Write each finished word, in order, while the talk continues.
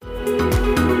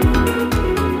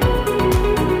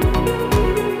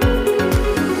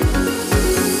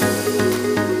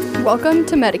Welcome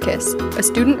to Medicus, a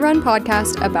student-run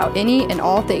podcast about any and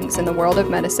all things in the world of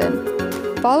medicine.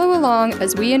 Follow along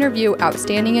as we interview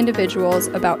outstanding individuals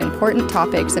about important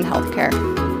topics in healthcare.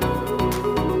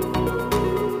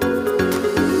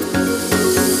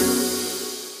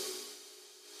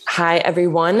 Hi,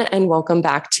 everyone, and welcome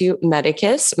back to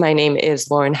Medicus. My name is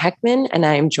Lauren Heckman, and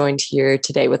I am joined here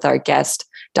today with our guest,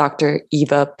 Dr.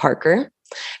 Eva Parker.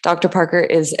 Dr. Parker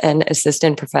is an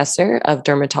assistant professor of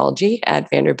dermatology at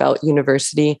Vanderbilt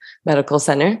University Medical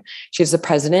Center. She's the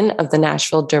president of the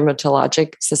Nashville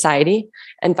Dermatologic Society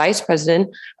and vice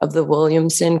president of the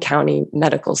Williamson County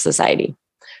Medical Society.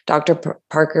 Dr.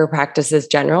 Parker practices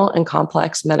general and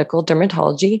complex medical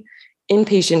dermatology,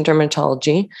 inpatient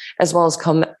dermatology, as well as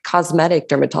cosmetic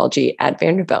dermatology at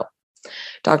Vanderbilt.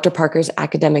 Dr. Parker's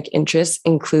academic interests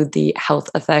include the health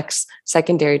effects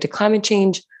secondary to climate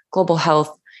change, global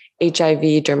health,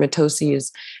 HIV,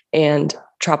 dermatoses, and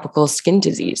tropical skin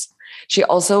disease. She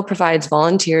also provides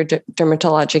volunteer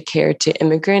dermatologic care to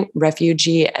immigrant,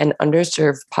 refugee, and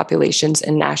underserved populations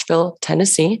in Nashville,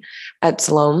 Tennessee, at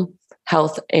Siloam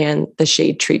Health and the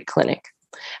Shade Tree Clinic.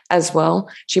 As well,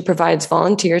 she provides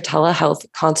volunteer telehealth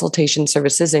consultation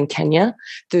services in Kenya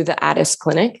through the Addis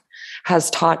Clinic,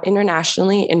 has taught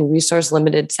internationally in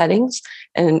resource-limited settings,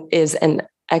 and is an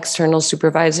external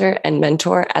supervisor and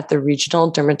mentor at the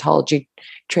Regional Dermatology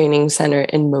Training Center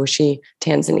in Moshi,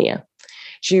 Tanzania.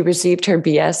 She received her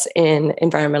BS in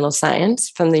environmental science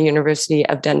from the University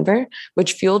of Denver,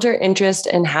 which fueled her interest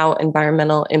in how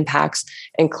environmental impacts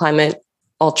and climate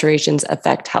alterations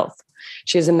affect health.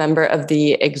 She is a member of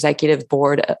the executive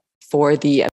board for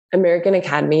the American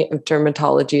Academy of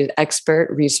Dermatology's Expert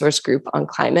Resource Group on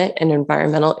Climate and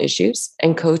Environmental Issues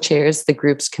and co-chairs the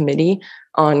group's Committee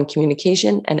on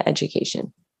Communication and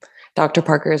Education. Dr.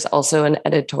 Parker is also an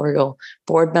editorial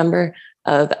board member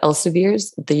of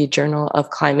Elsevier's, the Journal of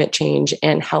Climate Change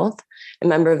and Health, a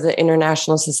member of the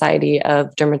International Society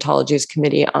of Dermatology's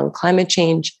Committee on Climate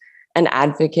Change, an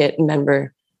advocate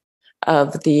member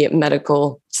of the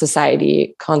Medical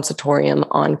Society Consortium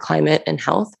on Climate and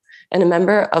Health, and a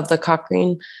member of the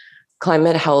Cochrane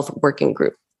Climate Health Working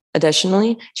Group.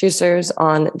 Additionally, she serves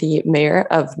on the Mayor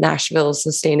of Nashville's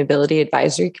Sustainability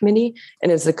Advisory Committee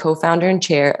and is the co-founder and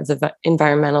chair of the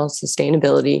Environmental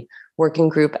Sustainability Working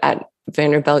Group at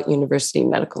Vanderbilt University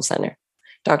Medical Center.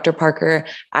 Dr. Parker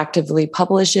actively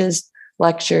publishes,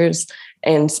 lectures,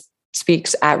 and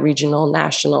speaks at regional,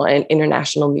 national, and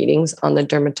international meetings on the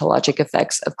dermatologic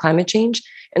effects of climate change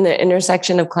and the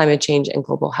intersection of climate change and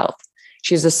global health.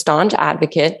 She's a staunch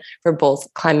advocate for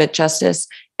both climate justice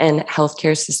and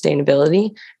healthcare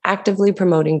sustainability, actively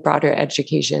promoting broader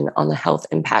education on the health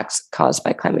impacts caused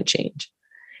by climate change.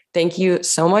 Thank you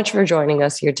so much for joining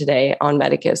us here today on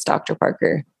Medicus, Dr.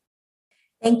 Parker.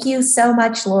 Thank you so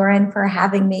much, Lauren, for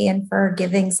having me and for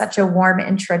giving such a warm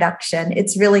introduction.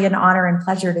 It's really an honor and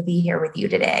pleasure to be here with you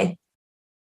today.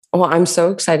 Well, I'm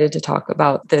so excited to talk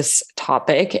about this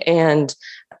topic, and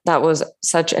that was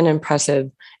such an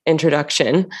impressive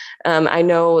introduction. I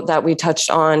know that we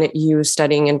touched on you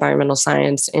studying environmental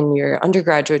science in your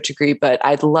undergraduate degree, but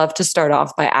I'd love to start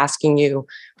off by asking you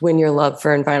when your love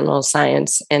for environmental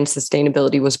science and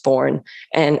sustainability was born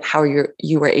and how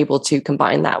you were able to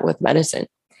combine that with medicine.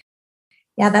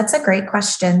 Yeah, that's a great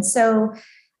question. So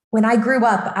when I grew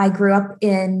up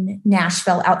in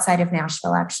Nashville, outside of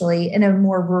Nashville, actually, in a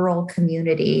more rural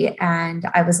community. And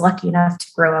I was lucky enough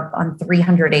to grow up on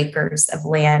 300 acres of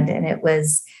land. And it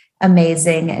was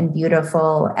amazing and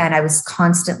beautiful. And I was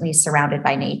constantly surrounded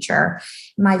by nature.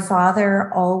 My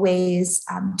father always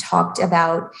talked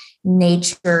about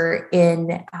nature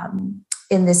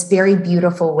in this very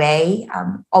beautiful way,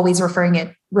 always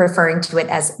referring to it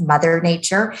as Mother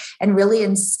Nature, and really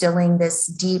instilling this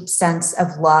deep sense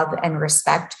of love and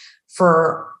respect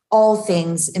for all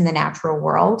things in the natural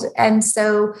world. And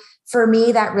so for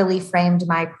me, that really framed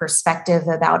my perspective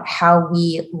about how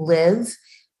we live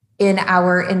in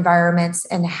our environments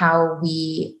and how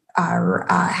we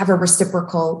have a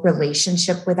reciprocal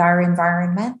relationship with our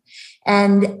environment.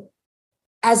 And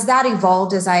as that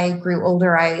evolved, as I grew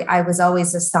older, I was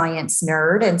always a science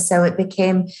nerd. And so it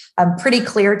became pretty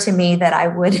clear to me that I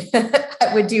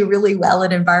would do really well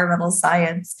in environmental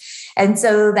science. And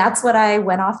so that's what I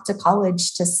went off to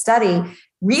college to study,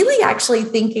 really actually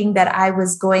thinking that I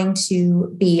was going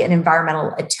to be an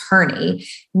environmental attorney,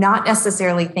 not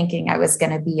necessarily thinking I was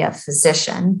going to be a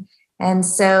physician. And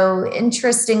so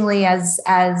interestingly, as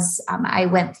I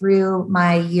went through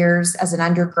my years as an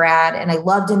undergrad and I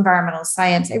loved environmental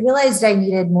science, I realized I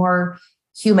needed more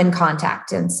human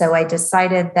contact. And so I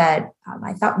decided that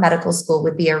I thought medical school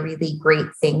would be a really great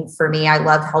thing for me. I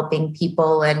love helping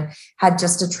people and had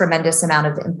just a tremendous amount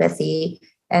of empathy.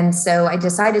 And so I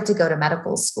decided to go to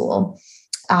medical school.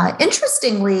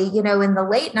 Interestingly, in the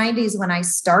late 90s, when I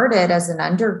started as an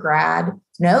undergrad,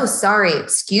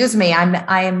 excuse me,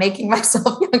 I am making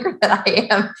myself younger than I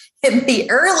am. In the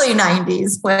early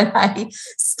 90s, when I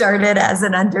started as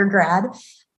an undergrad,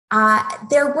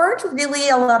 there weren't really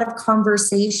a lot of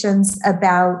conversations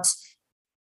about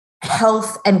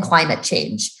health and climate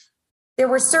change. There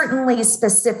were certainly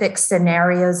specific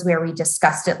scenarios where we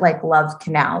discussed it, like Love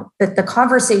Canal, but the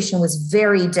conversation was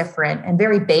very different and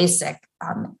very basic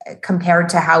compared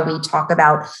to how we talk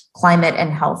about climate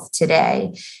and health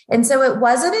today. And so it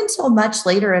wasn't until much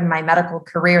later in my medical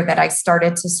career that I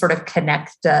started to sort of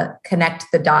connect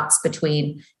the dots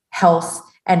between health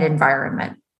and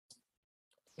environment.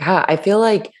 Yeah, I feel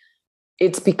like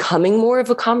it's becoming more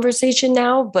of a conversation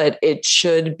now, but it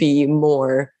should be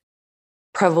more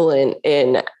prevalent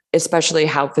in especially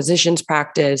how physicians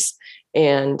practice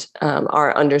and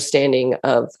our understanding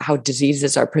of how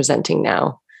diseases are presenting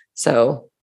now. So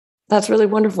that's really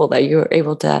wonderful that you were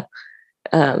able to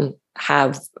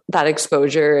have that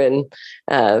exposure, and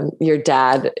your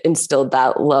dad instilled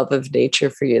that love of nature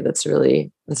for you. That's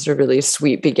a really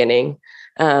sweet beginning.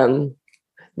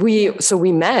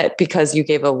 We met because you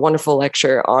gave a wonderful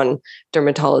lecture on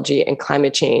dermatology and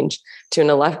climate change to an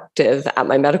elective at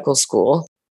my medical school,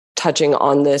 touching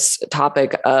on this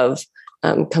topic of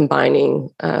combining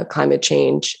climate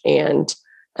change and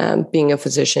being a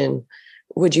physician.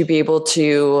 Would you be able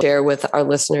to share with our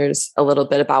listeners a little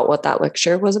bit about what that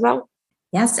lecture was about?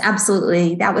 Yes,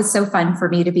 absolutely. That was so fun for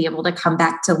me to be able to come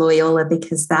back to Loyola,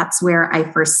 because that's where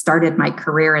I first started my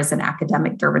career as an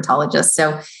academic dermatologist.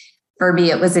 So for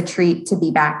me, it was a treat to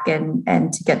be back and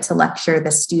to get to lecture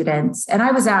the students. And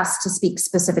I was asked to speak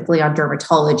specifically on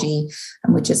dermatology,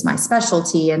 which is my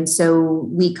specialty. And so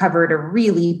we covered a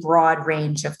really broad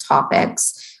range of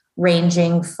topics,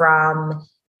 ranging from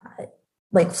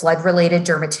like flood-related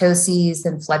dermatoses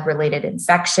and flood-related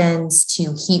infections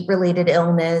to heat-related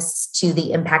illness, to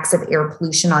the impacts of air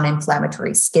pollution on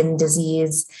inflammatory skin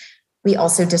disease. We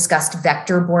also discussed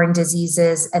vector-borne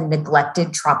diseases and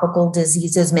neglected tropical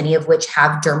diseases, many of which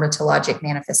have dermatologic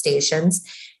manifestations.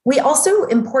 We also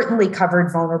importantly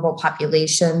covered vulnerable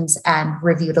populations and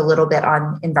reviewed a little bit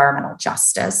on environmental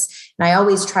justice. And I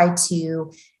always try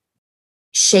to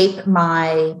shape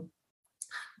my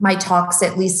talks,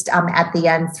 at least at the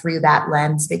end, through that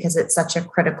lens, because it's such a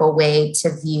critical way to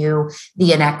view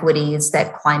the inequities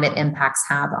that climate impacts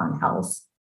have on health.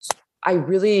 I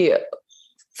really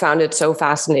found it so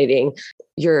fascinating,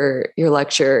 your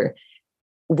lecture,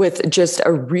 with just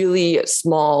a really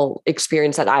small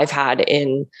experience that I've had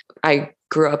I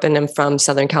grew up and I'm from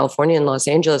Southern California in Los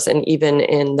Angeles. And even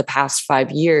in the past 5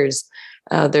 years,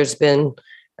 there's been,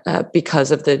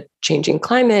 because of the changing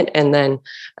climate, and then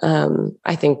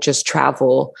I think just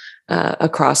travel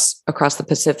across the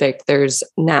Pacific, there's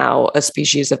now a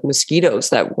species of mosquitoes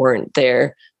that weren't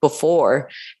there before.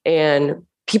 And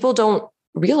people don't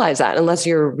realize that unless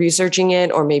you're researching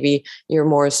it, or maybe you're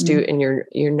more astute and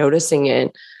you're noticing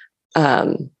it.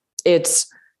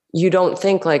 You don't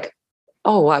think like,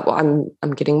 oh,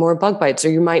 I'm getting more bug bites,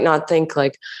 or you might not think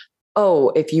like, oh,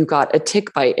 if you got a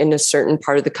tick bite in a certain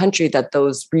part of the country, that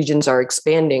those regions are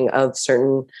expanding of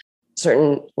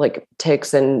certain like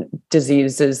ticks and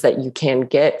diseases that you can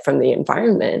get from the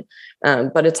environment.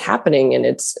 But it's happening, and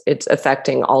it's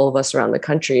affecting all of us around the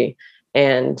country.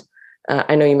 And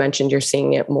I know you mentioned you're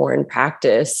seeing it more in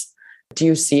practice. Do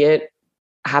you see it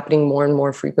happening more and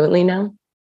more frequently now?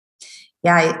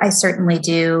 Yeah, I certainly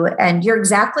do. And you're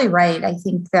exactly right. I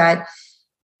think that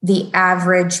the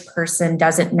average person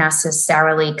doesn't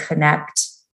necessarily connect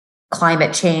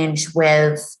climate change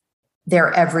with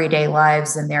their everyday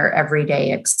lives and their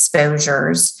everyday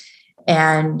exposures.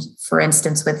 And for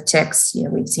instance, with ticks,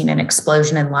 we've seen an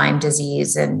explosion in Lyme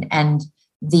disease, and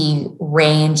the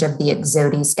range of the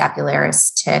Ixodes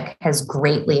scapularis tick has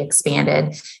greatly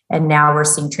expanded. And now we're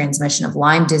seeing transmission of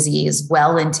Lyme disease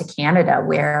well into Canada,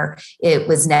 where it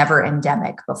was never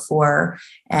endemic before.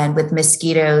 And with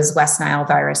mosquitoes, West Nile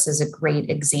virus is a great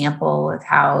example of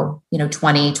how,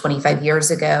 20, 25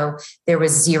 years ago, there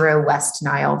was zero West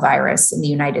Nile virus in the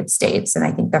United States. And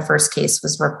I think the first case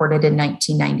was reported in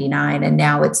 1999. And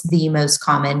now it's the most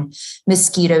common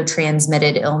mosquito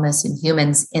transmitted illness in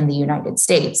humans in the United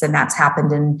States. And that's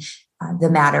happened in the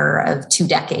matter of 2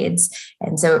 decades.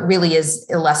 And so it really is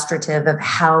illustrative of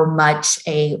how much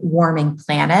a warming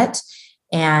planet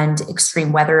and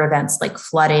extreme weather events like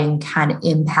flooding can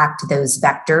impact those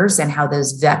vectors and how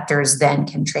those vectors then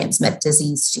can transmit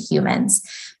disease to humans.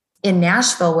 In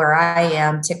Nashville, where I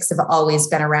am, ticks have always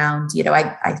been around.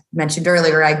 I mentioned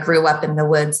earlier, I grew up in the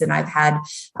woods and I've had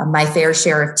my fair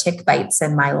share of tick bites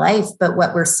in my life. But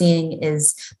what we're seeing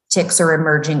is ticks are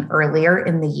emerging earlier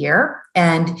in the year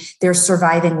and they're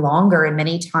surviving longer. And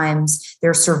many times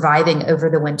they're surviving over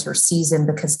the winter season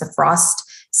because the frost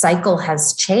cycle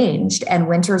has changed and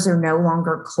winters are no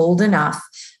longer cold enough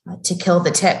to kill the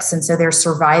ticks. And so they're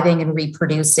surviving and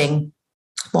reproducing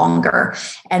longer.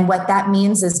 And what that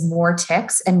means is more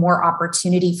ticks and more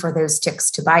opportunity for those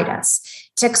ticks to bite us.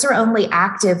 Ticks are only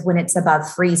active when it's above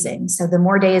freezing. So the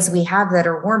more days we have that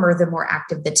are warmer, the more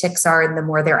active the ticks are and the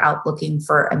more they're out looking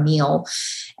for a meal.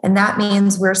 And that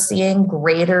means we're seeing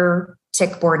greater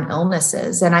tick-borne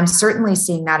illnesses. And I'm certainly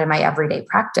seeing that in my everyday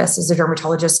practice. As a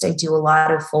dermatologist, I do a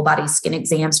lot of full body skin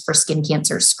exams for skin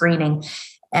cancer screening.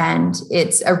 And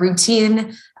it's a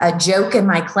routine joke in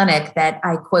my clinic that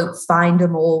I quote, find a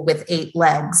mole with 8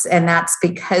 legs. And that's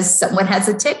because someone has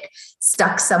a tick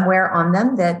stuck somewhere on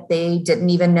them that they didn't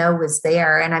even know was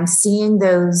there. And I'm seeing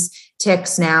those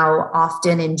ticks now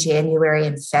often in January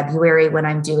and February when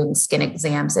I'm doing skin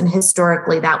exams. And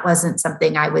historically, that wasn't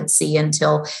something I would see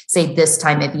until, say, this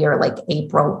time of year, like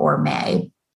April or May.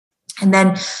 And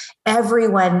then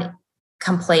everyone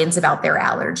complains about their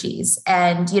allergies.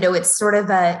 And, it's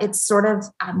sort of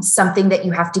something that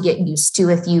you have to get used to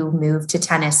if you move to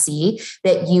Tennessee,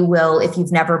 that you will, if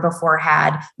you've never before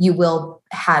had, you will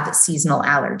have seasonal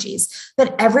allergies.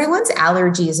 But everyone's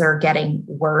allergies are getting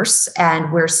worse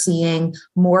and we're seeing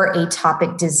more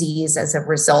atopic disease as a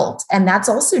result. And that's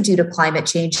also due to climate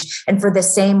change. And for the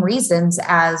same reasons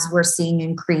as we're seeing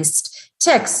increased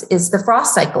ticks is the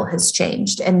frost cycle has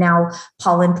changed. And now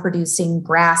pollen producing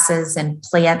grasses and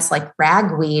plants like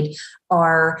ragweed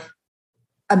are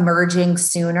emerging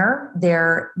sooner.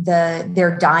 They're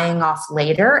dying off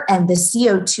later. And the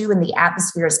CO2 in the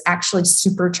atmosphere is actually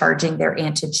supercharging their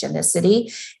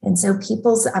antigenicity. And so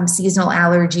people's seasonal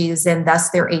allergies and thus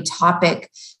their atopic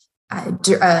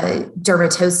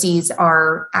dermatoses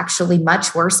are actually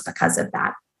much worse because of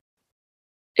that.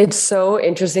 It's so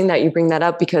interesting that you bring that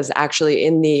up because actually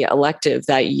in the elective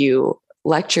that you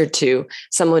lectured to,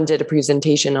 someone did a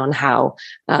presentation on how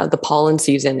the pollen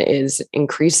season is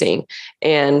increasing.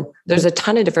 And there's a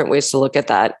ton of different ways to look at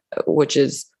that, which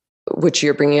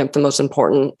you're bringing up the most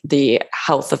important, the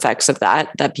health effects of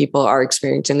that people are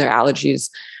experiencing their allergies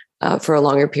for a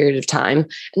longer period of time.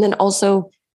 And then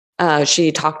also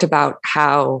she talked about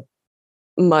how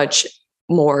much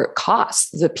more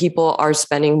costs. The people are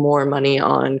spending more money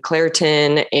on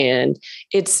Claritin, and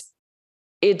it's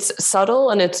subtle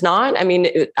and it's not. I mean,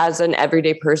 as an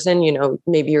everyday person,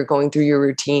 maybe you're going through your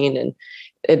routine and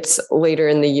it's later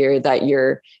in the year that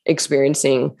you're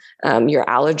experiencing your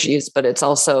allergies, but it's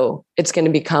going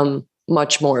to become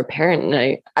much more apparent.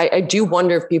 And I do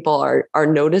wonder if people are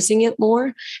noticing it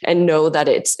more and know that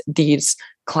it's these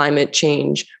climate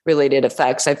change related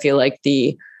effects. I feel like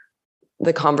the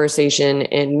conversation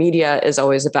in media is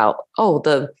always about,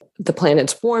 the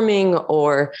planet's warming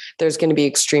or there's going to be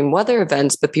extreme weather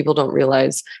events, but people don't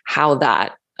realize how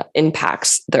that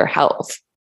impacts their health.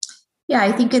 Yeah,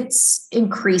 I think it's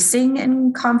increasing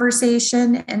in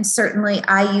conversation. And certainly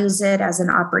I use it as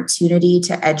an opportunity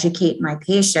to educate my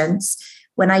patients.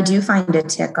 When I do find a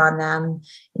tick on them,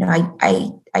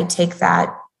 I take that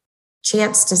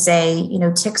chance to say,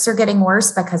 ticks are getting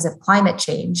worse because of climate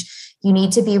change. You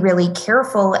need to be really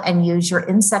careful and use your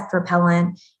insect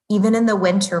repellent even in the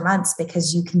winter months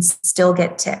because you can still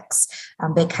get ticks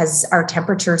because our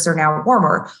temperatures are now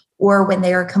warmer. Or when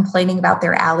they are complaining about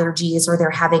their allergies or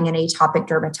they're having an atopic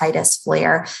dermatitis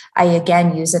flare, I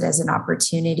again use it as an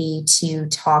opportunity to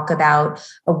talk about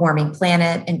a warming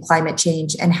planet and climate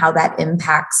change and how that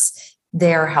impacts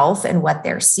their health and what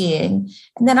they're seeing.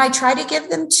 And then I try to give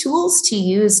them tools to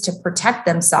use to protect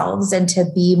themselves and to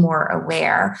be more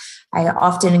aware. I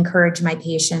often encourage my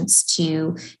patients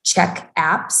to check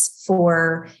apps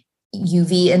for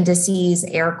UV indices,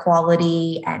 air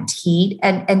quality, and heat,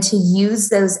 and to use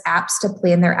those apps to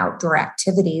plan their outdoor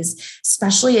activities,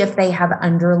 especially if they have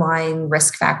underlying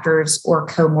risk factors or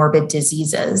comorbid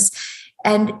diseases.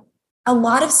 And a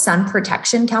lot of sun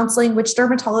protection counseling, which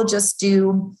dermatologists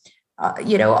do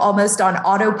almost on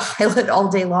autopilot all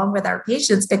day long with our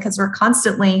patients because we're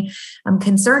constantly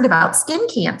concerned about skin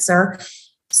cancer.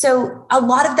 So a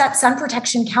lot of that sun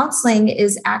protection counseling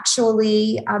is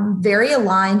actually very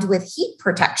aligned with heat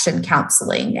protection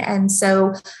counseling. And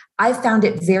so I found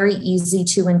it very easy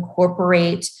to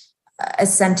incorporate a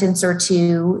sentence or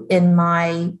two in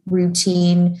my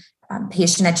routine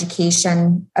patient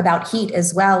education about heat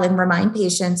as well, and remind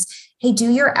patients, hey, do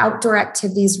your outdoor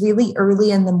activities really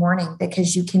early in the morning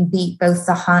because you can beat both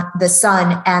the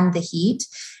sun and the heat.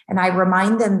 And I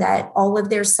remind them that all of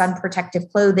their sun protective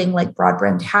clothing, like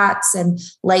broad-brimmed hats and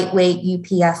lightweight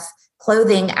UPF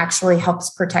clothing, actually helps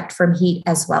protect from heat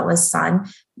as well as sun.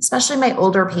 Especially my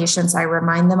older patients, I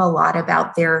remind them a lot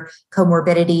about their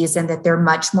comorbidities and that they're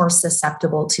much more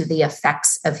susceptible to the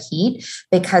effects of heat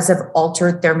because of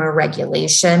altered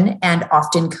thermoregulation and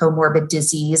often comorbid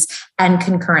disease and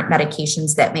concurrent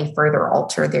medications that may further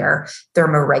alter their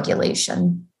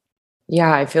thermoregulation.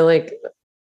 Yeah, I feel like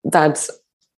that's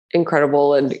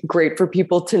incredible and great for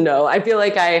people to know. I feel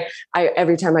like I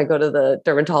every time I go to the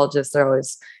dermatologist, they're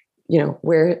always,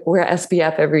 wear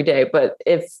SPF every day. But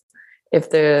if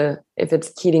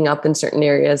it's heating up in certain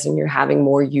areas and you're having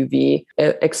more UV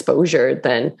exposure,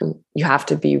 then you have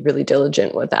to be really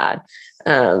diligent with that.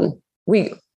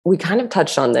 We kind of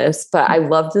touched on this, but I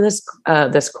loved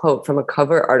this quote from a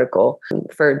cover article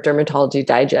for Dermatology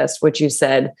Digest, which you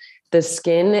said, "The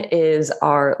skin is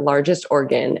our largest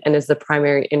organ and is the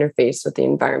primary interface with the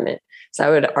environment." So I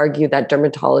would argue that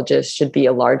dermatologists should be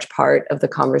a large part of the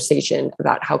conversation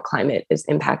about how climate is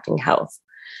impacting health.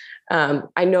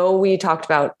 I know we talked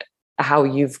about how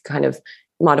you've kind of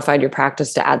modified your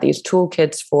practice to add these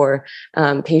toolkits for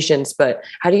patients, but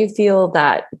how do you feel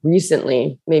that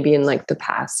recently, maybe in like the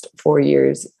past 4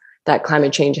 years, that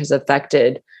climate change has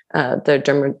affected the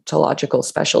dermatological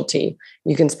specialty?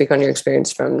 You can speak on your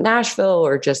experience from Nashville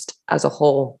or just as a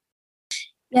whole.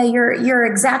 Yeah, you're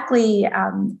exactly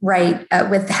right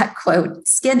with that quote.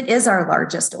 Skin is our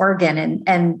largest organ,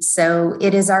 and so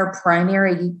it is our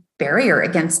primary barrier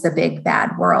against the big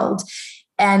bad world.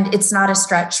 And it's not a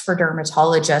stretch for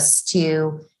dermatologists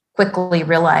to quickly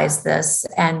realize this,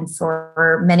 and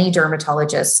for many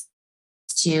dermatologists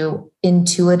to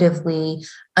intuitively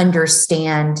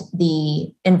understand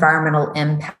the environmental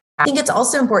impact. I think it's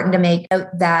also important to make note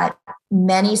that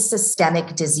many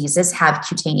systemic diseases have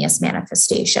cutaneous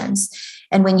manifestations.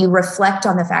 And when you reflect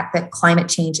on the fact that climate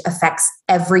change affects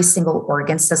every single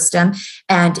organ system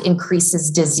and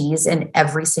increases disease in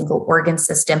every single organ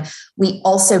system, we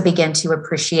also begin to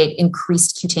appreciate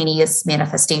increased cutaneous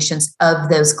manifestations of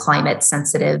those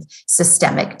climate-sensitive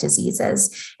systemic diseases.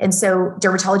 And so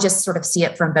dermatologists sort of see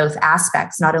it from both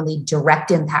aspects, not only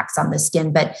direct impacts on the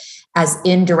skin, but as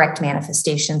indirect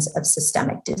manifestations of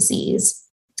systemic disease.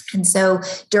 And so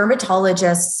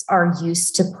dermatologists are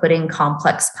used to putting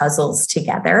complex puzzles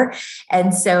together.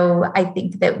 And so I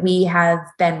think that we have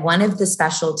been one of the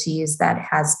specialties that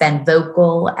has been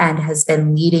vocal and has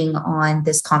been leading on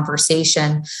this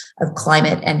conversation of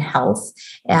climate and health.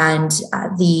 And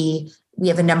we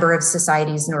have a number of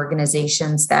societies and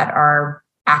organizations that are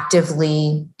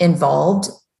actively involved.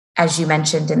 As you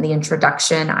mentioned in the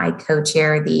introduction, I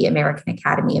co-chair the American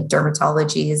Academy of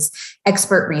Dermatology's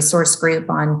expert resource group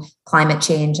on climate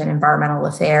change and environmental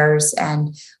affairs.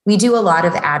 And we do a lot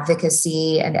of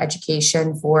advocacy and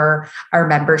education for our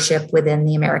membership within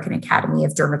the American Academy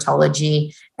of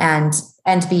Dermatology and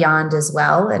beyond as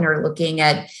well, and are looking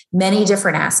at many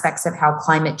different aspects of how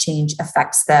climate change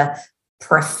affects the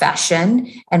profession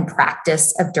and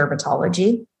practice of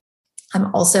dermatology.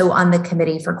 I'm also on the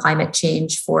committee for climate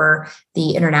change for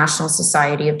the International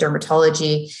Society of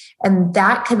Dermatology. And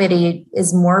that committee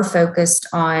is more focused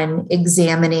on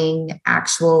examining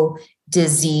actual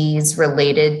disease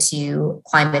related to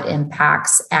climate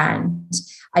impacts and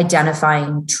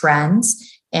identifying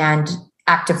trends, and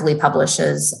actively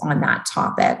publishes on that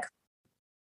topic.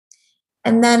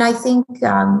 And then I think,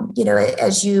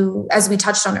 as we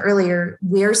touched on earlier,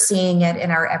 we're seeing it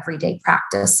in our everyday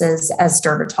practices as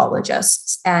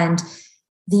dermatologists. And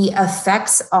the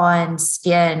effects on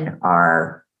skin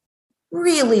are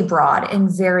really broad and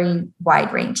very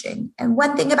wide ranging. And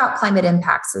one thing about climate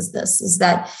impacts is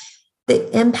that the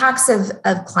impacts of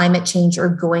climate change are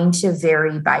going to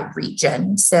vary by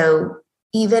region. So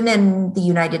even in the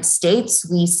United States,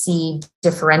 we see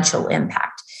differential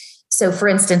impact. So for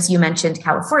instance, you mentioned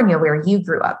California, where you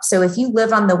grew up. So if you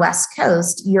live on the West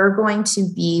Coast, you're going to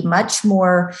be much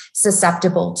more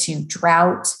susceptible to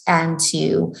drought and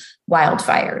to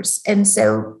wildfires. And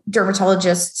so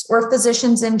dermatologists or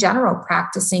physicians in general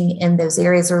practicing in those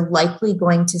areas are likely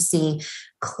going to see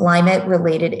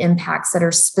climate-related impacts that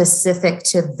are specific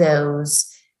to those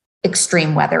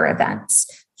extreme weather events.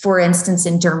 For instance,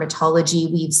 in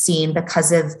dermatology, we've seen,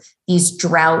 because of these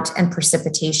drought and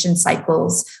precipitation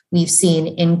cycles, we've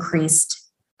seen increased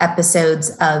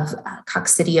episodes of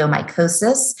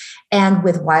coccidiomycosis. And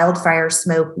with wildfire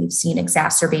smoke, we've seen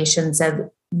exacerbations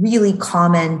of really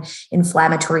common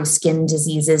inflammatory skin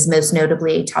diseases, most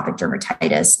notably atopic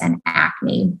dermatitis and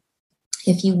acne.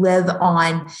 If you live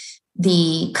on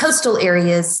the coastal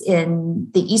areas in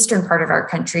the eastern part of our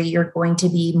country, you're going to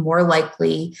be more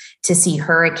likely to see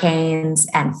hurricanes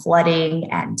and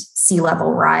flooding and sea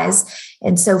level rise.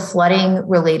 And so flooding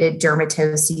related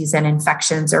dermatoses and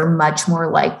infections are much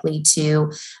more likely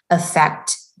to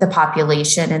affect the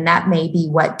population. And that may be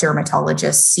what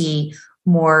dermatologists see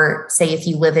more, say, if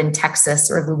you live in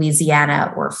Texas or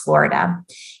Louisiana or Florida.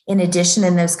 In addition,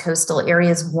 in those coastal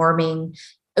areas, warming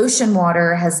ocean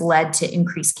water has led to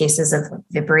increased cases of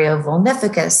Vibrio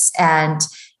vulnificus and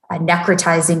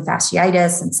necrotizing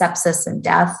fasciitis and sepsis and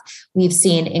death. We've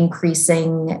seen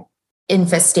increasing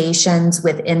infestations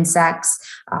with insects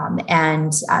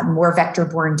and more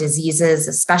vector-borne diseases,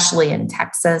 especially in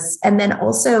Texas. And then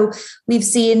also we've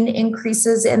seen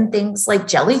increases in things like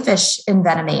jellyfish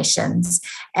envenomations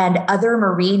and other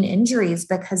marine injuries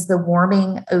because the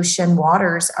warming ocean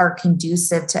waters are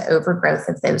conducive to overgrowth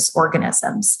of those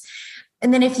organisms.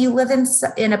 And then if you live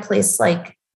in a place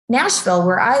like Nashville,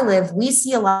 where I live, we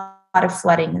see a lot of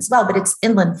flooding as well, but it's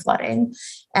inland flooding.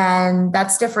 And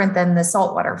that's different than the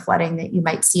saltwater flooding that you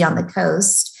might see on the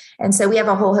coast. And so we have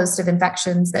a whole host of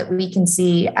infections that we can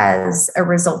see as a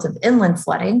result of inland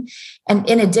flooding. And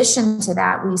in addition to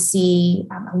that, we see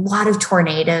a lot of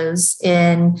tornadoes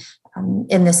in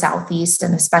the Southeast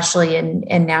and especially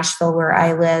in Nashville, where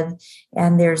I live.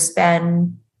 And there's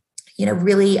been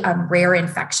really rare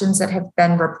infections that have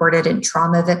been reported in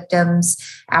trauma victims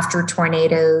after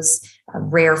tornadoes,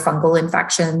 rare fungal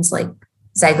infections like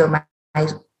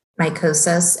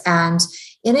zygomycosis. And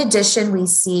in addition, we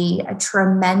see a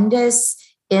tremendous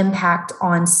impact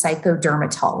on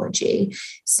psychodermatology.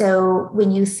 So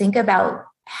when you think about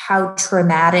how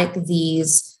traumatic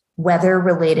these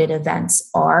weather-related events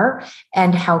are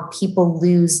and how people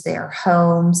lose their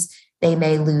homes, they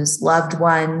may lose loved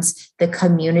ones. The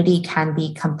community can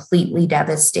be completely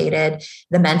devastated.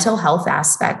 The mental health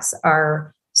aspects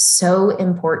are so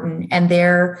important. And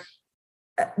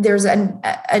there's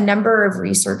a number of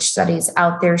research studies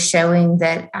out there showing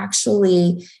that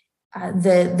actually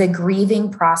the grieving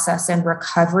process and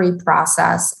recovery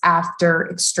process after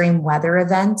extreme weather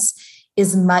events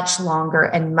is much longer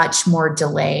and much more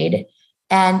delayed.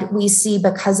 And we see,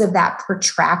 because of that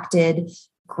protracted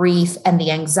grief and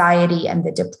the anxiety and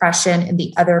the depression and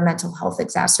the other mental health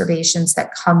exacerbations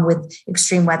that come with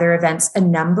extreme weather events, a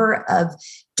number of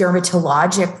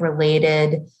dermatologic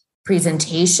related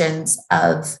presentations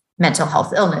of mental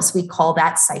health illness. We call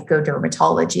that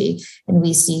psychodermatology. And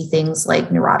we see things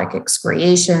like neurotic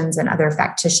excoriations and other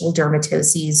factitial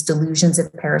dermatoses, delusions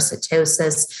of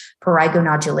parasitosis, prurigo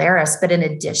nodularis. But in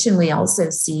addition, we also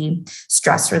see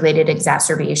stress-related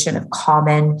exacerbation of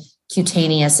common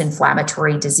cutaneous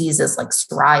inflammatory diseases like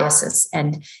psoriasis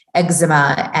and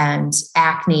eczema and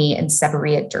acne and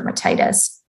seborrheic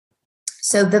dermatitis.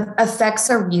 So the effects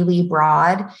are really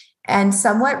broad and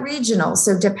somewhat regional.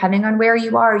 So depending on where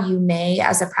you are, you may,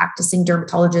 as a practicing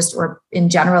dermatologist or in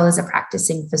general as a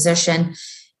practicing physician,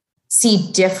 see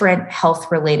different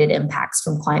health-related impacts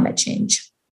from climate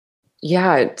change.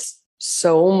 Yeah, it's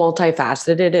so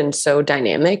multifaceted and so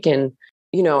dynamic. And,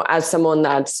 as someone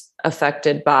that's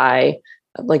affected by,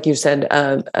 like you said,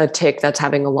 a tick that's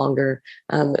having a longer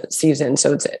season.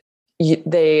 So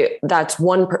that's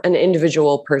an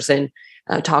individual person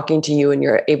talking to you, and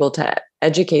you're able to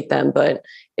educate them, but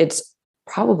it's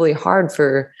probably hard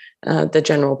for the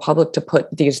general public to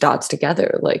put these dots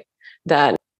together, like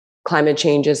that climate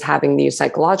change is having these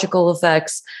psychological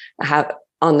effects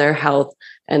on their health,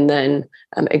 and then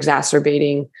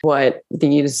exacerbating what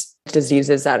these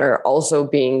diseases that are also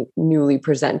being newly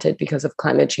presented because of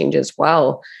climate change as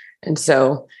well. And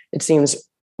so it seems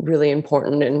really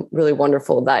important and really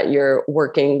wonderful that you're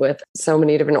working with so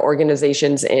many different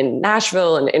organizations in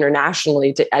Nashville and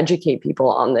internationally to educate people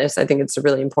on this. I think it's a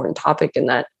really important topic in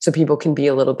that, so people can be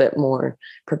a little bit more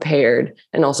prepared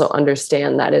and also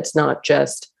understand that it's not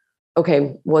just,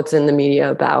 okay, what's in the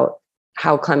media about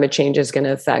how climate change is going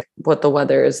to affect what the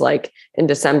weather is like in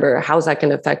December. How's that going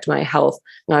to affect my health?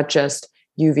 Not just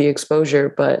UV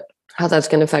exposure, but how that's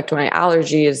going to affect my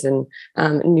allergies and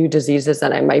new diseases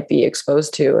that I might be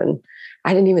exposed to. And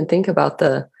I didn't even think about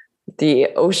the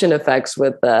ocean effects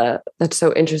with that's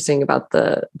so interesting about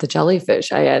the jellyfish.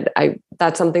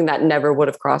 That's something that never would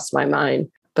have crossed my mind,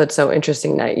 but so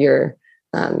interesting that you're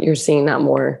seeing that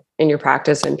more in your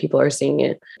practice and people are seeing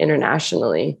it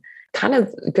internationally. Kind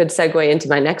of a good segue into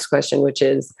my next question, which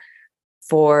is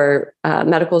for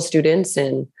medical students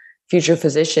and future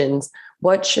physicians,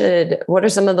 what are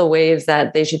some of the ways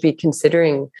that they should be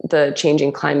considering the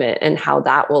changing climate and how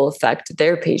that will affect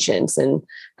their patients and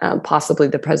possibly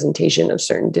the presentation of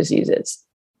certain diseases?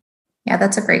 Yeah,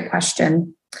 that's a great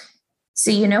question.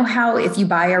 So you know how if you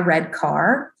buy a red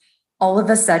car, all of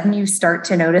a sudden you start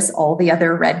to notice all the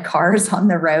other red cars on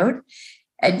the road?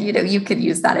 And, you could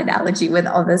use that analogy with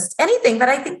almost anything, but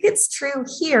I think it's true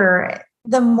here.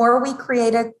 The more we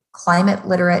create a climate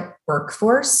literate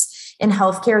workforce in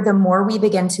healthcare, the more we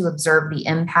begin to observe the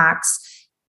impacts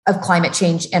of climate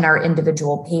change in our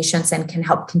individual patients and can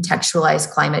help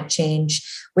contextualize climate change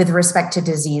with respect to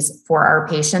disease for our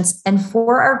patients and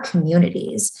for our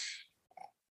communities.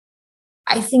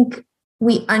 I think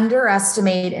we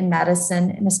underestimate in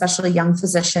medicine, and especially young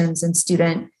physicians and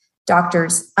student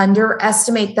doctors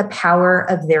underestimate the power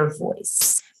of their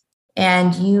voice.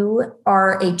 And you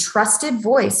are a trusted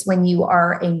voice when you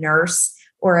are a nurse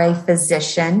or a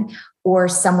physician or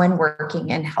someone working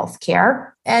in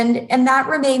healthcare. And that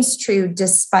remains true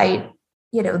despite,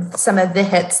 some of the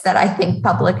hits that I think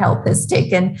public health has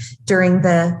taken during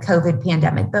the COVID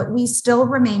pandemic, but we still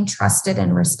remain trusted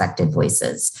and respected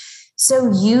voices.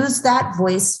 So use that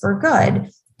voice for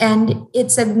good. And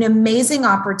it's an amazing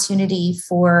opportunity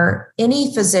for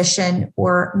any physician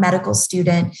or medical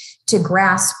student to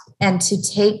grasp and to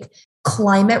take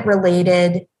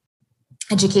climate-related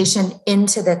education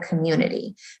into the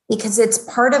community, because it's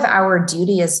part of our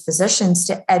duty as physicians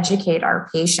to educate our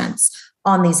patients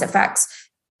on these effects.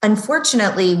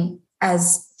 Unfortunately,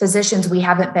 as physicians, we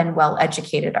haven't been well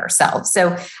educated ourselves.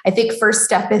 So I think first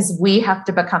step is we have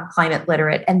to become climate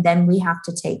literate, and then we have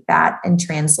to take that and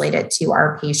translate it to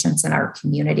our patients and our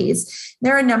communities.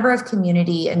 There are a number of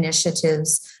community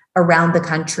initiatives around the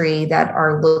country that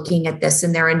are looking at this,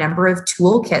 and there are a number of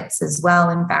toolkits as well.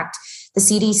 In fact, the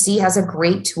CDC has a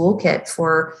great toolkit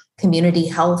for community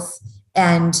health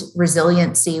and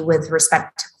resiliency with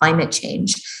respect to climate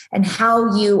change, and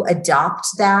how you adopt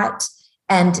that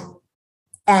and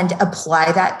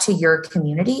apply that to your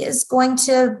community is going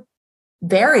to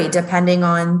vary depending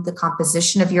on the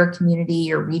composition of your community,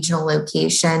 your regional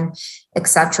location, et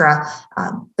cetera.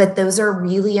 But those are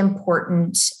really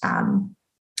important.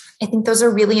 I think those are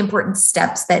really important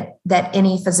steps that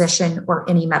any physician or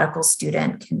any medical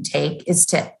student can take, is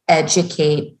to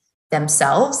educate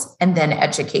themselves and then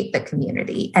educate the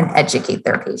community and educate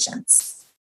their patients.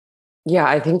 Yeah,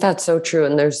 I think that's so true.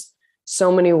 And there's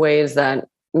so many ways that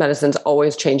medicine's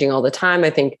always changing all the time. I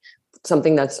think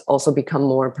something that's also become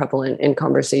more prevalent in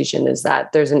conversation is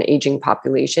that there's an aging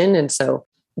population. And so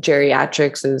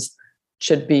geriatrics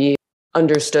should be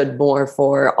understood more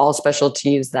for all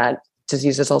specialties, that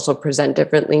diseases also present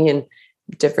differently in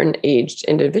different aged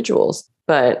individuals.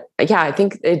 But yeah, I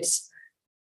think it's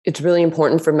really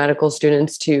important for medical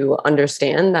students to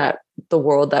understand that the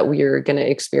world that we are going to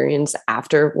experience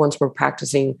once we're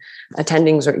practicing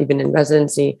attendings or even in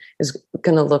residency is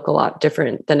going to look a lot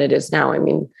different than it is now. I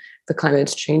mean, the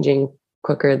climate's changing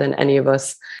quicker than any of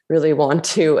us really want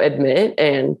to admit.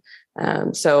 And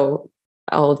so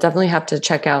I'll definitely have to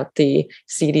check out the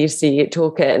CDC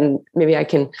toolkit, and maybe I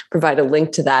can provide a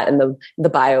link to that in the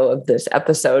bio of this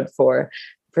episode for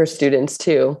students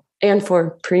too, and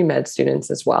for pre-med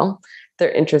students as well.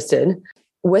 They're interested.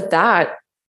 With that,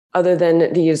 other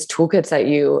than these toolkits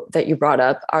that you brought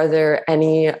up, are there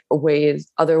any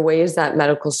other ways that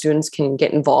medical students can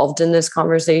get involved in this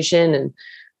conversation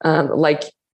and like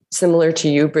similar to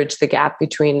you, bridge the gap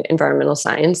between environmental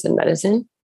science and medicine?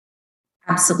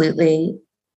 Absolutely.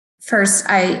 First,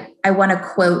 I want to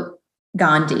quote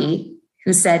Gandhi,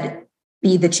 who said,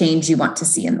 "Be the change you want to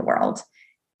see in the world."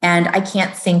 And I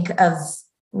can't think of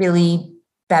really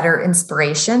better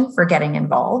inspiration for getting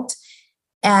involved.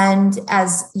 And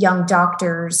as young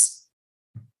doctors,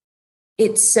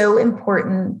 it's so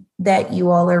important that you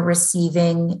all are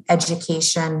receiving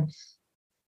education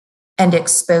and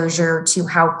exposure to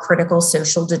how critical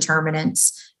social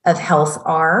determinants of health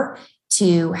are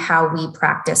to how we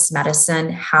practice medicine,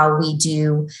 how we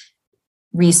do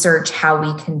research, how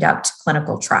we conduct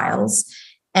clinical trials,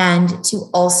 and to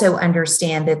also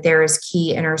understand that there is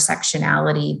key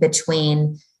intersectionality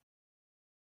between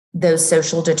those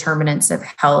social determinants of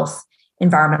health,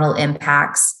 environmental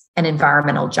impacts, and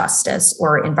environmental justice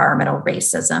or environmental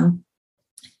racism.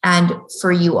 And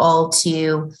for you all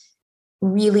to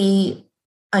really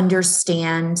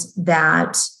understand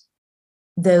that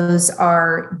those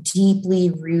are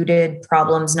deeply rooted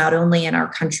problems, not only in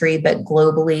our country, but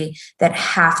globally, that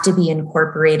have to be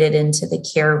incorporated into the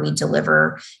care we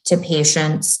deliver to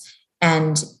patients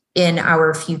and in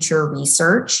our future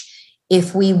research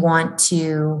if we want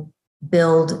to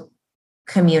build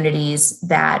communities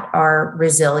that are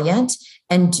resilient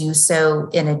and do so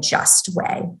in a just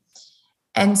way.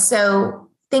 And so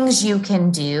things you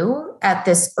can do at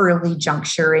this early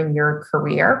juncture in your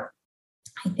career,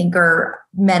 I think, are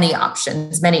many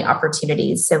options, many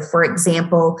opportunities. So for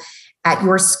example, at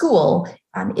your school,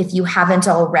 if you haven't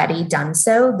already done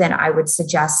so, then I would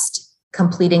suggest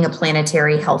completing a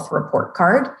planetary health report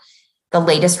card. The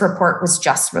latest report was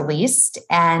just released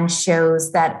and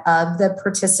shows that of the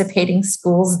participating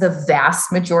schools, the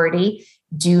vast majority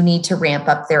do need to ramp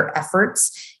up their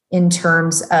efforts in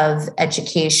terms of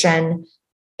education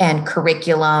and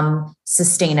curriculum,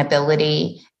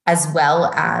 sustainability, as well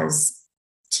as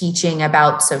teaching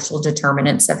about social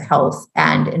determinants of health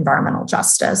and environmental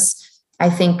justice. I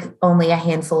think only a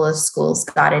handful of schools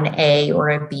got an A or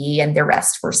a B, and the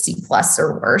rest were C+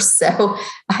 or worse. So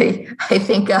I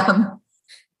think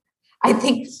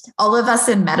all of us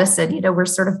in medicine, we're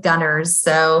sort of gunners.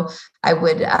 So I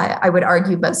would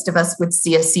argue most of us would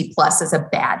see a C+ as a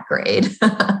bad grade.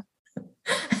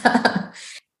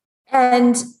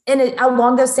 And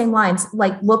along those same lines,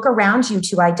 look around you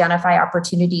to identify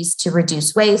opportunities to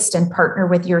reduce waste and partner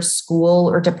with your school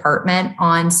or department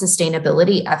on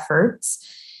sustainability efforts.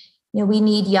 We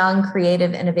need young,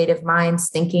 creative, innovative minds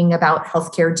thinking about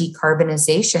healthcare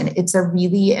decarbonization. It's a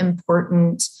really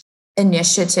important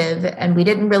initiative, and we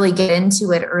didn't really get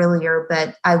into it earlier,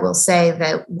 but I will say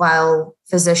that while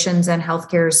physicians and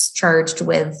healthcare is charged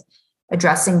with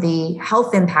addressing the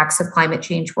health impacts of climate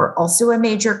change, we're also a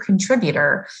major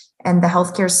contributor. And the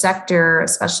healthcare sector,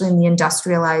 especially in the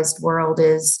industrialized world,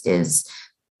 is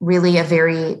really a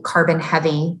very carbon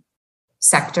heavy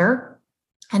sector.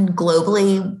 And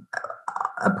globally,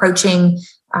 approaching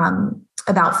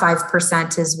about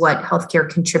 5% is what healthcare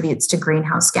contributes to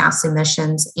greenhouse gas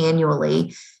emissions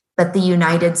annually. But the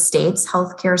United States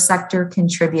healthcare sector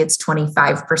contributes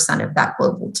 25% of that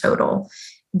global total.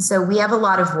 And so we have a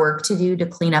lot of work to do to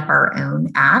clean up our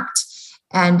own act.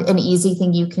 And an easy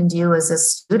thing you can do as a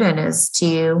student is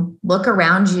to look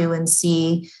around you and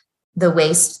see the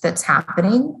waste that's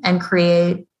happening and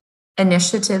create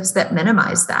initiatives that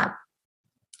minimize that.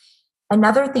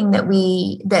 Another thing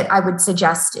that I would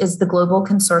suggest is the Global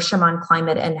Consortium on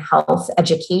Climate and Health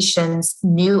Education's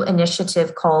new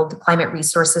initiative called Climate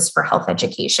Resources for Health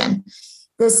Education.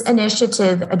 This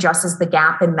initiative addresses the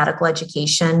gap in medical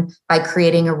education by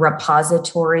creating a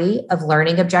repository of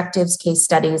learning objectives, case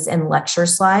studies, and lecture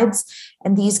slides.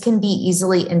 And these can be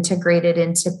easily integrated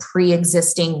into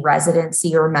pre-existing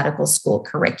residency or medical school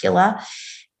curricula.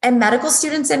 And medical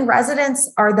students and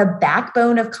residents are the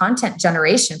backbone of content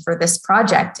generation for this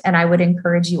project. And I would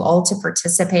encourage you all to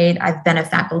participate. I've been a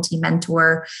faculty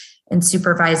mentor and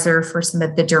supervisor for some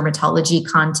of the dermatology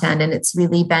content, and it's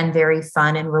really been very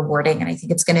fun and rewarding. And I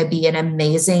think it's going to be an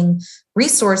amazing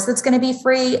resource that's going to be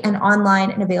free and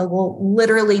online and available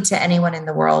literally to anyone in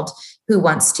the world who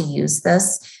wants to use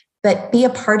this. But be a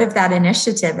part of that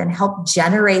initiative and help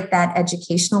generate that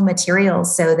educational material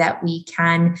so that we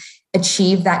can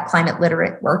achieve that climate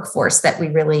literate workforce that we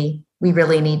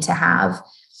really need to have.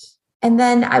 And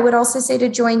then I would also say to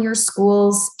join your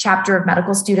school's chapter of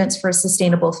medical students for a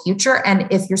sustainable future.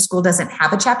 And if your school doesn't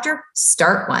have a chapter,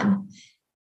 start one.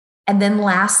 And then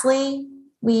lastly,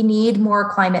 we need more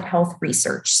climate health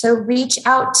research. So reach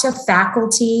out to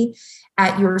faculty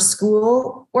at your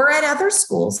school or at other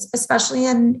schools, especially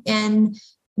in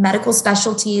medical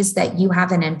specialties that you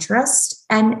have an interest,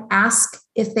 and ask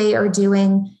if they are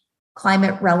doing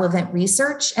climate relevant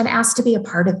research and ask to be a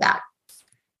part of that.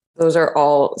 Those are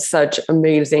all such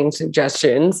amazing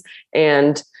suggestions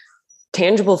and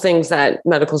tangible things that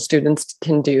medical students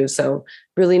can do. So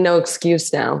really no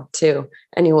excuse now to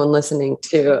anyone listening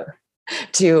to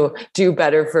do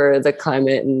better for the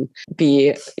climate and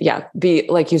be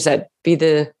like you said, be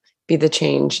the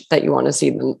change that you want to see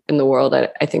in the world.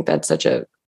 I think that's such a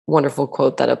wonderful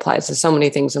quote that applies to so many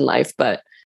things in life, but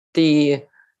the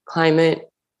climate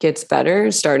gets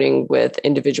better starting with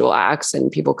individual acts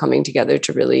and people coming together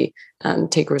to really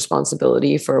take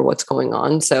responsibility for what's going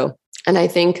on. So, and I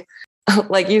think,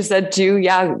 like you said too,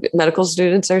 medical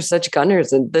students are such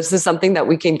gunners, and this is something that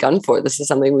we can gun for. This is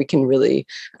something we can really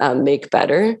make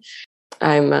better.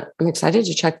 I'm excited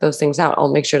to check those things out.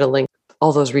 I'll make sure to link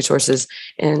all those resources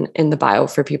in the bio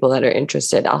for people that are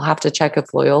interested. I'll have to check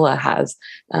if Loyola has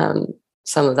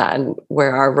some of that and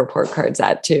where our report card's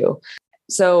at too.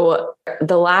 So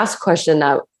the last question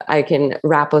that I can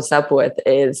wrap us up with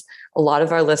is, a lot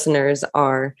of our listeners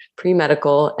are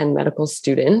pre-medical and medical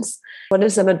students. What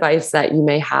is some advice that you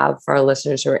may have for our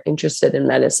listeners who are interested in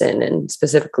medicine and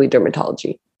specifically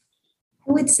dermatology?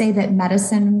 I would say that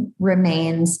medicine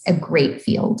remains a great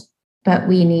field. but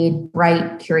we need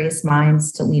bright, curious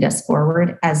minds to lead us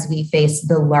forward as we face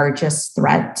the largest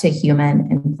threat to human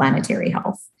and planetary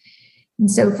health. And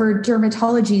so for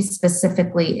dermatology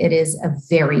specifically, it is a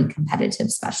very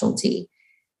competitive specialty.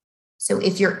 So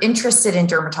if you're interested in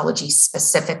dermatology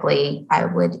specifically, I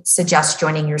would suggest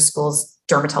joining your school's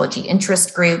dermatology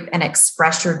interest group and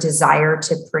express your desire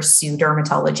to pursue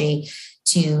dermatology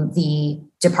to the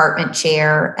department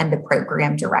chair and the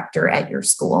program director at your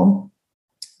school.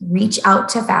 Reach out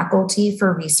to faculty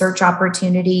for research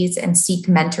opportunities and seek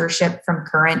mentorship from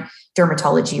current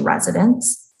dermatology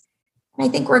residents. And I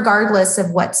think regardless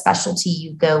of what specialty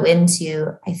you go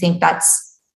into, I think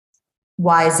that's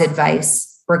wise advice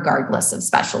regardless of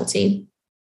specialty.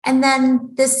 And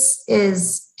then this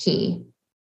is key.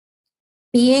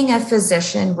 Being a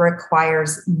physician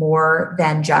requires more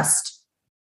than just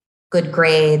good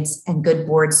grades and good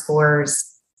board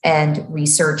scores and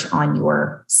research on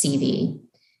your CV.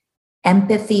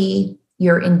 Empathy,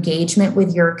 your engagement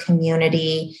with your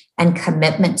community, and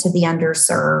commitment to the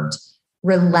underserved,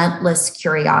 relentless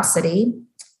curiosity,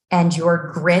 and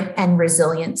your grit and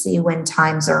resiliency when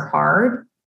times are hard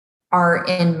are,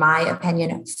 in my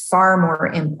opinion, far more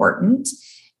important.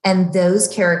 And those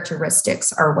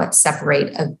characteristics are what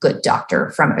separate a good doctor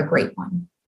from a great one.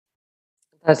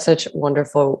 That's such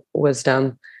wonderful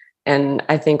wisdom. And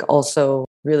I think also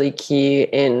really key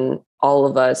in all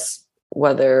of us,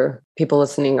 whether people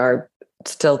listening are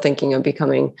still thinking of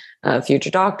becoming future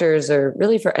doctors, or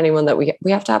really for anyone, that we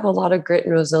have to have a lot of grit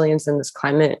and resilience in this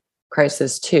climate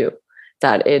crisis too.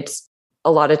 That it's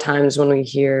a lot of times when we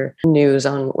hear news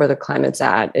on where the climate's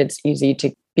at, it's easy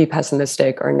to be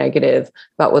pessimistic or negative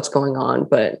about what's going on.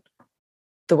 But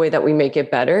the way that we make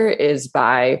it better is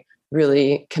by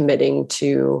really committing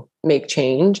to make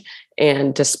change.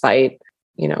 And despite,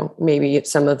 maybe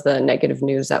some of the negative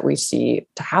news that we see,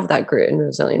 to have that grit and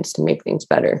resilience to make things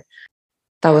better.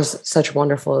 That was such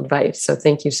wonderful advice. So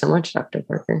thank you so much, Dr.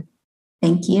 Parker.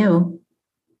 Thank you.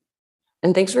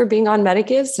 And thanks for being on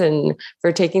Medicus and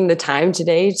for taking the time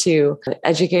today to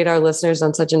educate our listeners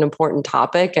on such an important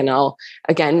topic. And I'll,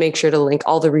 again, make sure to link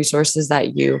all the resources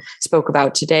that you spoke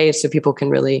about today so people can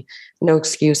really, no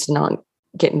excuse to not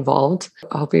get involved.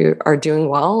 I hope you are doing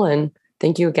well, and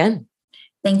thank you again.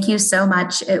 Thank you so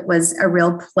much. It was a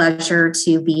real pleasure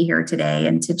to be here today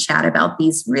and to chat about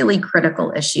these really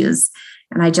critical issues.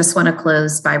 And I just want to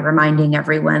close by reminding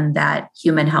everyone that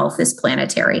human health is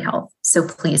planetary health. So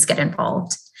please get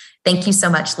involved. Thank you so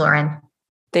much, Lauren.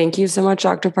 Thank you so much,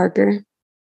 Dr. Parker.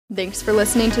 Thanks for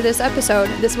listening to this episode.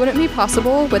 This wouldn't be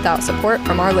possible without support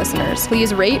from our listeners.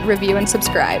 Please rate, review, and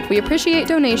subscribe. We appreciate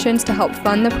donations to help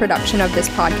fund the production of this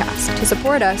podcast. To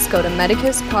support us, go to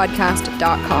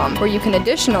medicuspodcast.com, where you can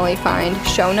additionally find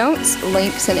show notes,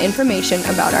 links, and information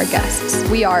about our guests.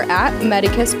 We are at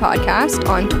Medicus Podcast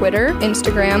on Twitter,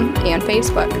 Instagram, and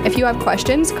Facebook. If you have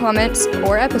questions, comments,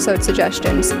 or episode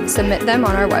suggestions, submit them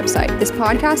on our website. This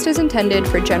podcast is intended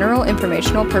for general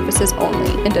informational purposes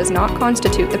only and does not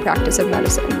constitute the practice of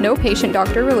medicine. No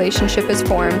patient-doctor relationship is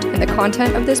formed, and the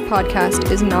content of this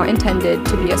podcast is not intended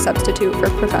to be a substitute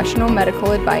for professional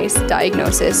medical advice,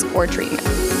 diagnosis, or treatment.